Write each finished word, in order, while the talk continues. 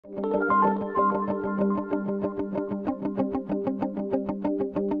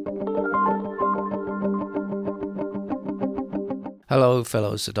Hello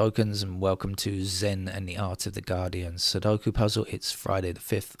fellow Sudokans and welcome to Zen and the Art of the Guardian Sudoku puzzle. It's Friday the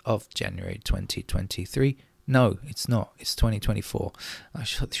 5th of January 2023. No, it's not. It's 2024. I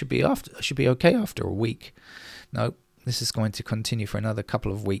should be okay after a week. No, this is going to continue for another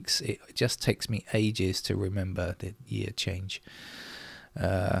couple of weeks. It just takes me ages to remember the year change.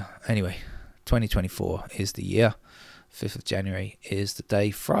 Anyway, 2024 is the year. 5th of January is the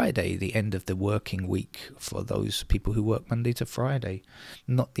day. Friday, the end of the working week for those people who work Monday to Friday,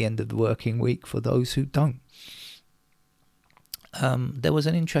 not the end of the working week for those who don't. There was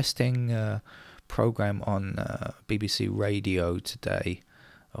an interesting program on BBC Radio today.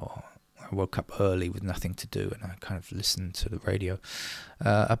 I woke up early with nothing to do and I kind of listened to the radio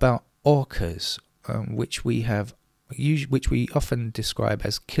about orcas, which we often describe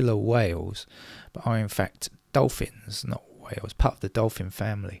as killer whales, but are in fact dolphins, not whales, part of the dolphin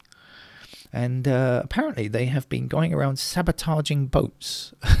family. And apparently they have been going around sabotaging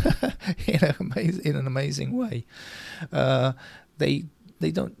boats in an amazing way. They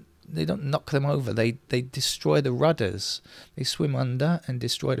don't knock them over. They destroy the rudders. They swim under and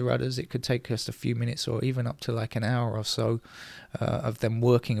destroy the rudders. It could take us a few minutes or even up to like an hour or so of them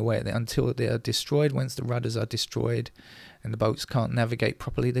working away at it until they are destroyed. Once the rudders are destroyed and the boats can't navigate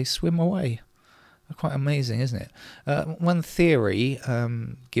properly, they swim away. Quite amazing, isn't it? One theory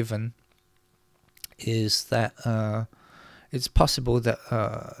given is that it's possible that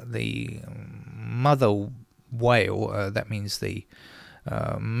the mother whale, that means the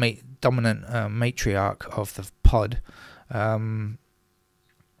dominant matriarch of the pod,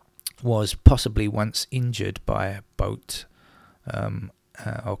 was possibly once injured by a boat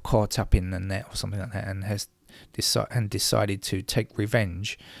or caught up in the net or something like that, and has decided to take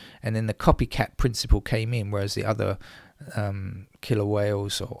revenge, and then the copycat principle came in, whereas the other killer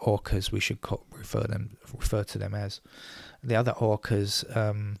whales or orcas, we should refer to them as the other orcas,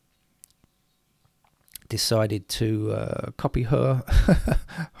 decided to copy her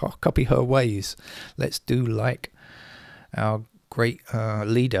or copy her ways. Let's do like our great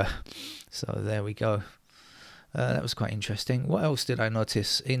leader. So there we go. That was quite interesting. What else did I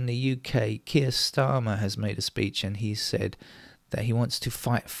notice? In the UK, Keir Starmer has made a speech and he said that he wants to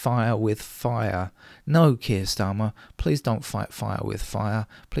fight fire with fire. No, Keir Starmer, please don't fight fire with fire.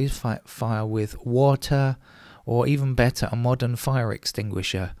 Please fight fire with water, or even better, a modern fire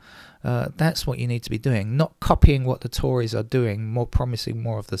extinguisher. That's what you need to be doing, not copying what the Tories are doing, more promising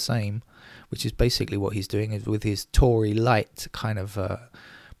more of the same, which is basically what he's doing with his Tory light kind of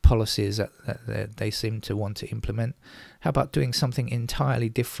policies that they seem to want to implement. How about doing something entirely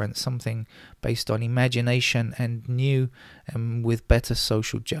different, something based on imagination and new and with better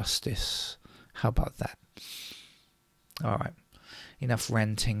social justice? How about that? All right, enough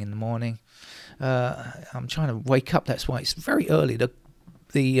ranting in the morning. I'm trying to wake up, that's why it's very early.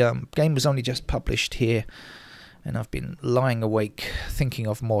 The game was only just published here and I've been lying awake thinking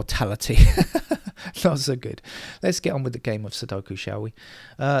of mortality. Not so good. Let's get on with the game of Sudoku, shall we?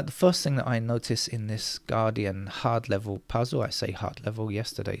 The first thing that I notice in this Guardian hard level puzzle, I say hard level,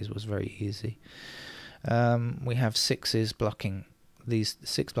 yesterday's was very easy. We have six blocking these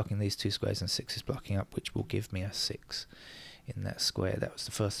two squares and 6 blocking up, which will give me a 6 in that square. That was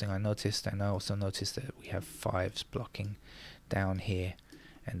the first thing I noticed, and I also noticed that we have 5s blocking down here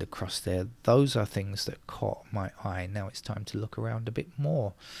and across there. Those are things that caught my eye. Now it's time to look around a bit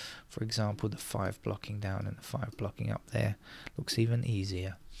more. For example, the 5 blocking down and the 5 blocking up there looks even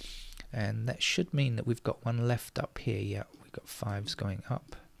easier, and that should mean that we've got one left up here. Yeah, we've got 5s going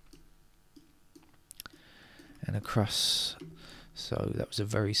up and across. So that was a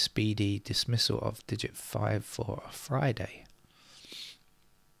very speedy dismissal of digit 5 for a Friday.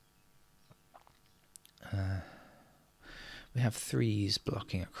 We have 3s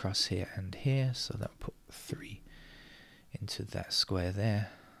blocking across here and here, so that'll put 3 into that square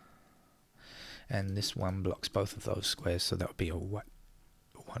there. And this one blocks both of those squares, so that'll be a 1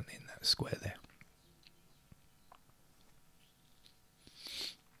 in that square there.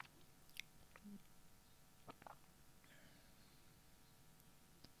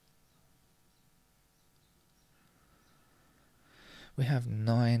 We have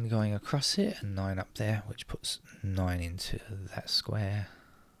 9 going across here and 9 up there, which puts 9 into that square.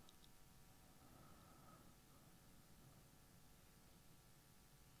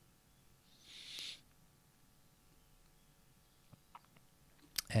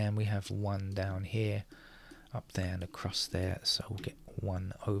 And we have 1 down here, up there and across there, so we'll get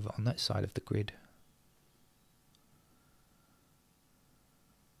 1 over on that side of the grid.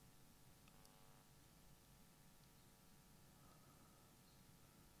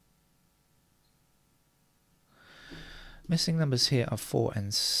 Missing numbers here are 4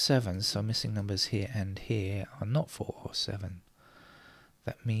 and 7, so missing numbers here and here are not 4 or 7.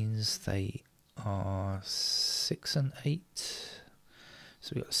 That means they are 6 and 8.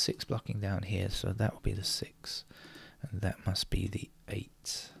 So we've got 6 blocking down here, so that will be the 6. And that must be the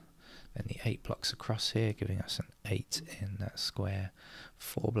 8. Then the 8 blocks across here, giving us an 8 in that square.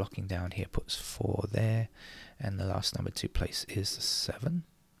 4 blocking down here puts 4 there. And the last number to place is the 7.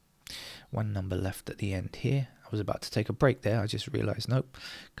 One number left at the end here. I was about to take a break there. I just realized, nope,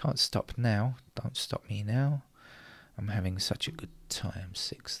 can't stop now. Don't stop me now. I'm having such a good time.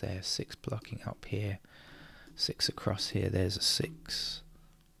 6 there, 6 blocking up here. 6 across here, there's a 6.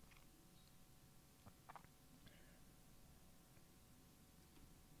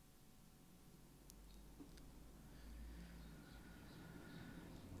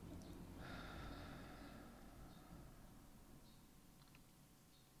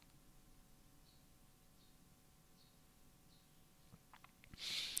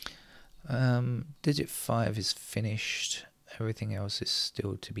 Digit 5 is finished. Everything else is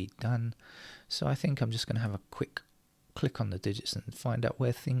still to be done. So I think I'm just going to have a quick click on the digits and find out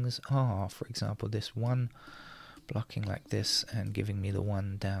where things are. For example, this 1 blocking like this and giving me the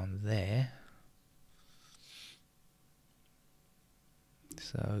 1 down there.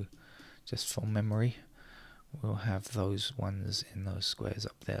 So just for memory, we'll have those 1s in those squares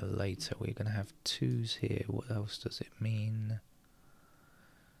up there later. We're going to have 2s here. What else does it mean?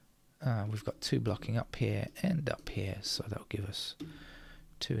 We've got 2 blocking up here and up here, so that'll give us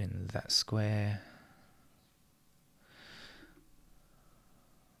 2 in that square.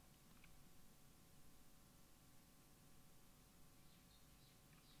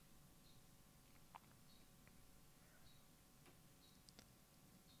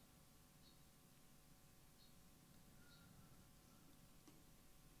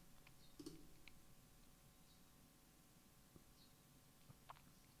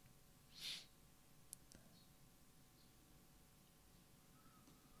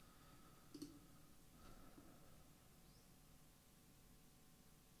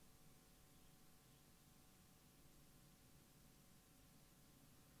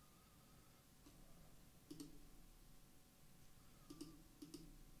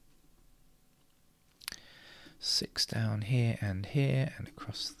 Six down here and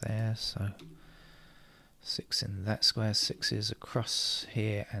across there, so 6 in that square, 6 is across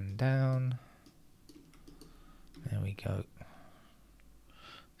here and down. There we go.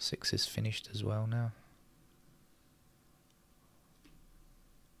 6 is finished as well now.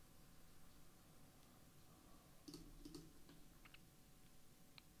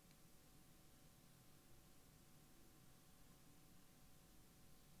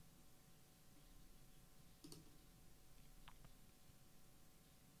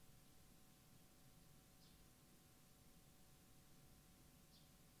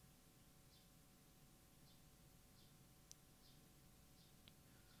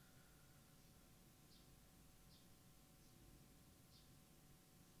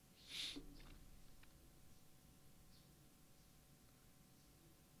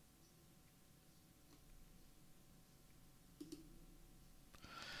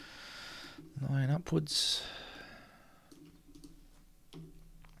 Line upwards.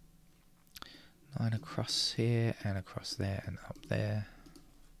 9 across here and across there and up there.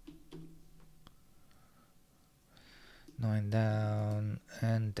 9 down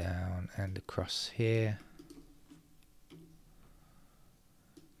and across here. 9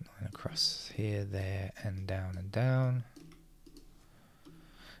 across here, there, and down and down.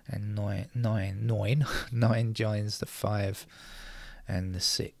 And 9 joins the 5 and the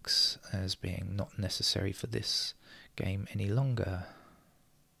 6 as being not necessary for this game any longer.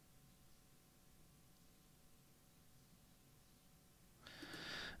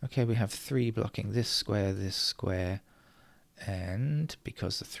 Okay, we have 3 blocking this square, and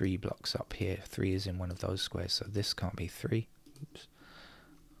because the 3 blocks up here, 3 is in one of those squares, so this can't be 3. Oops.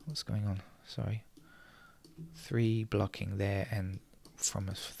 What's going on? Sorry. 3 blocking there, and from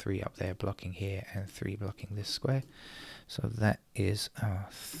a 3 up there blocking here, and 3 blocking this square. So that is our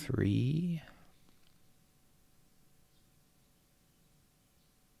 3.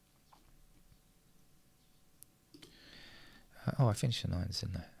 Oh, I finished the 9s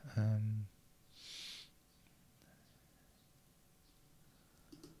in there.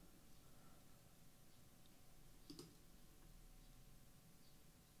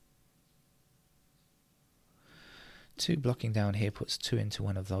 Two blocking down here puts 2 into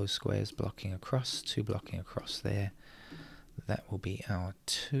one of those squares, blocking across, 2 blocking across there. That will be our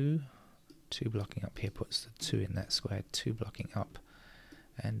 2. 2 blocking up here puts the 2 in that square, 2 blocking up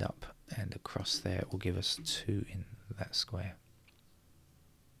and across there will give us 2 in that square.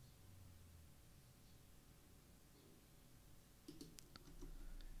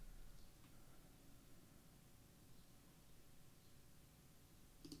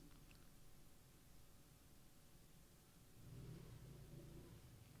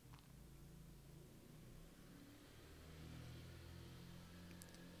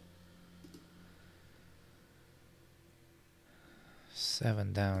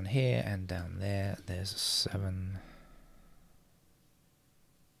 Seven down here and down there. There's a 7.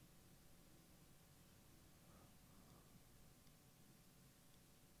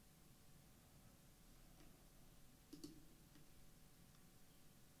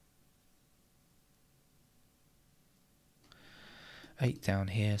 Eight down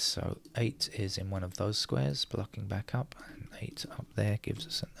here, so 8 is in one of those squares, blocking back up, and 8 up there gives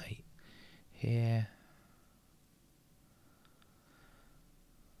us an 8 here.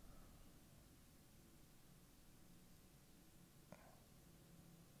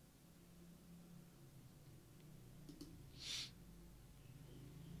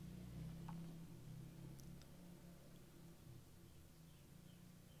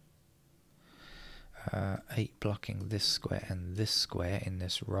 Eight blocking this square and this square in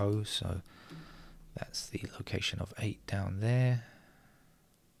this row, so that's the location of 8 down there.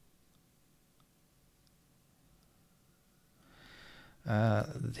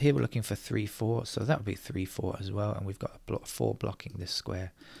 Here we're looking for 3, 4, so that would be 3, 4 as well, and we've got a 4 blocking this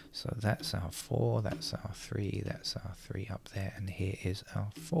square, so that's our 4, that's our 3, that's our 3 up there, and here is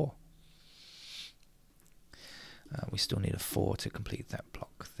our 4. We still need a 4 to complete that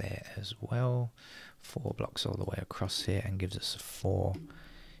block there as well. 4 blocks all the way across here and gives us a 4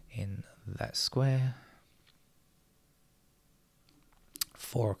 in that square.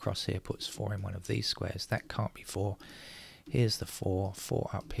 4 across here puts 4 in one of these squares. That can't be 4. Here's the 4. 4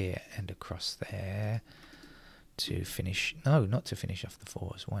 up here and across there to finish. No, not to finish off the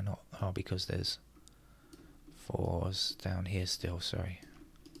 4s. Why not? Oh, because there's 4s down here still. Sorry.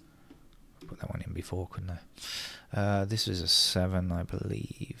 Put that one in before, couldn't I? This is a 7, I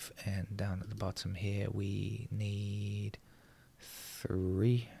believe, and down at the bottom here we need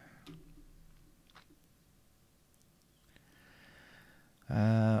 3.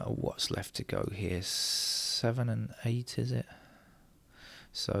 What's left to go here? 7 and 8, is it?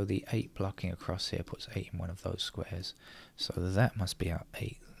 So the 8 blocking across here puts 8 in one of those squares. So that must be our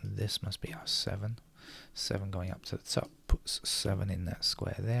 8. This must be our 7. 7 going up to the top puts 7 in that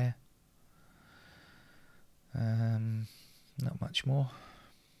square there. Not much more.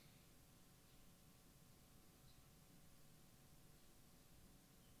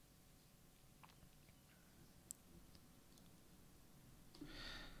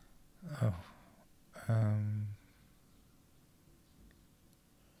 Oh,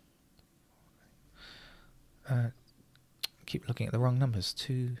 keep looking at the wrong numbers.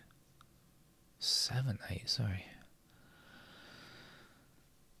 2, 7, 8. Sorry.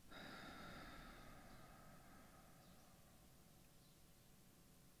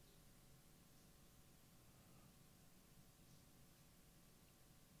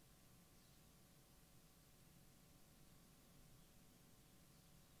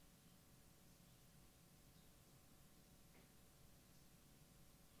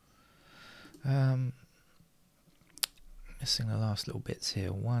 Missing the last little bits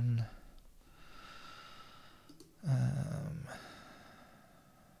here. 1.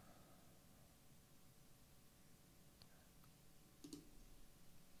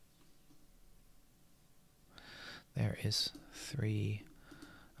 There it is. 3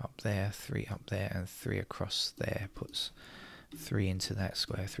 up there, 3 up there, and 3 across there puts 3 into that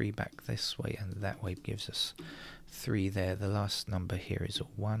square. 3 back this way and that way gives us 3 there. The last number here is a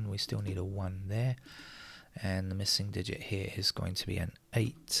 1. We still need a 1 there. And the missing digit here is going to be an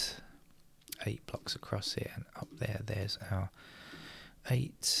 8. 8 blocks across here and up there. There's our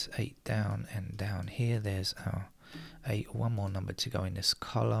 8. 8 down and down here. There's our 8. One more number to go in this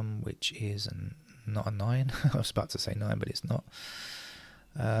column, which is not a 9. I was about to say 9, but it's not.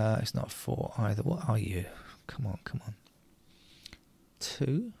 It's not 4 either. What are you? Come on, come on.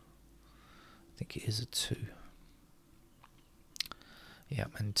 2? I think it is a 2.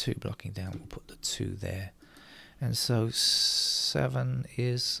 Yep, and 2 blocking down. We'll put the 2 there. And so 7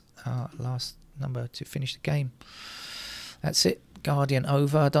 is our last number to finish the game. That's it. Guardian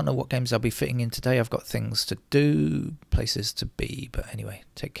over. I don't know what games I'll be fitting in today. I've got things to do, places to be. But anyway,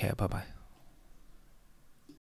 take care. Bye-bye.